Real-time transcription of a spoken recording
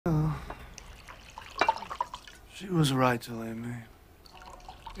She was right to leave me.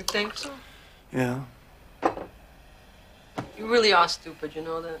 You think so? Yeah. You really are stupid, you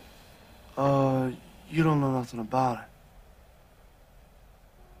know that? You don't know nothing about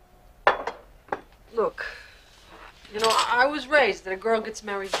it. Look, you know, I was raised that a girl gets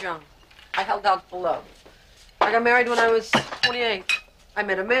married young. I held out for love. I got married when I was 28. I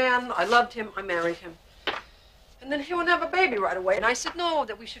met a man, I loved him, I married him. And then he wouldn't have a baby right away, and I said no,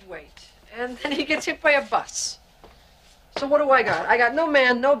 that we should wait. And then he gets hit by a bus. So what do I got? I got no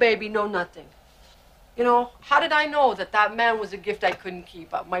man, no baby, no nothing. You know, how did I know that that man was a gift I couldn't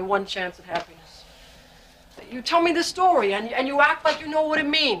keep, my one chance at happiness? You tell me the story, and you act like you know what it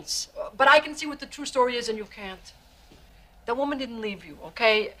means. But I can see what the true story is, and you can't. That woman didn't leave you,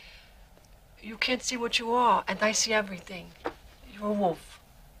 okay? You can't see what you are, and I see everything. You're a wolf.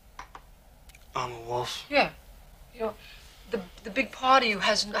 I'm a wolf? Yeah. You know, the big part of you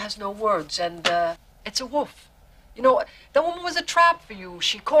has no words, and it's a wolf. You know, that woman was a trap for you.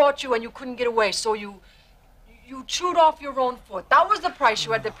 She caught you, and you couldn't get away, so you chewed off your own foot. That was the price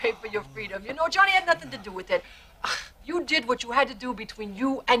you had to pay for your freedom. You know, Johnny had nothing to do with it. You did what you had to do between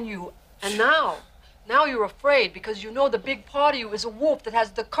you. And now you're afraid because you know the big part of you is a wolf that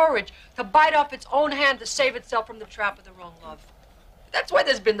has the courage to bite off its own hand to save itself from the trap of the wrong love. That's why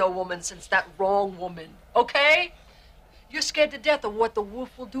there's been no woman since that wrong woman, okay? You're scared to death of what the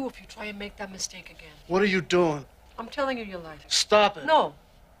wolf will do if you try and make that mistake again. What are you doing? I'm telling you your life. Stop it. No.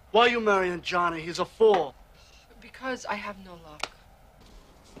 Why are you marrying Johnny? He's a fool. Because I have no luck.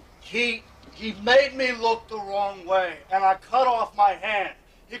 He made me look the wrong way, and I cut off my hand.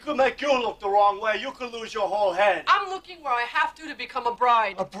 He could make you look the wrong way. You could lose your whole head. I'm looking where I have to become a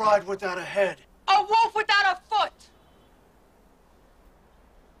bride. A bride without a head. A wolf without a foot.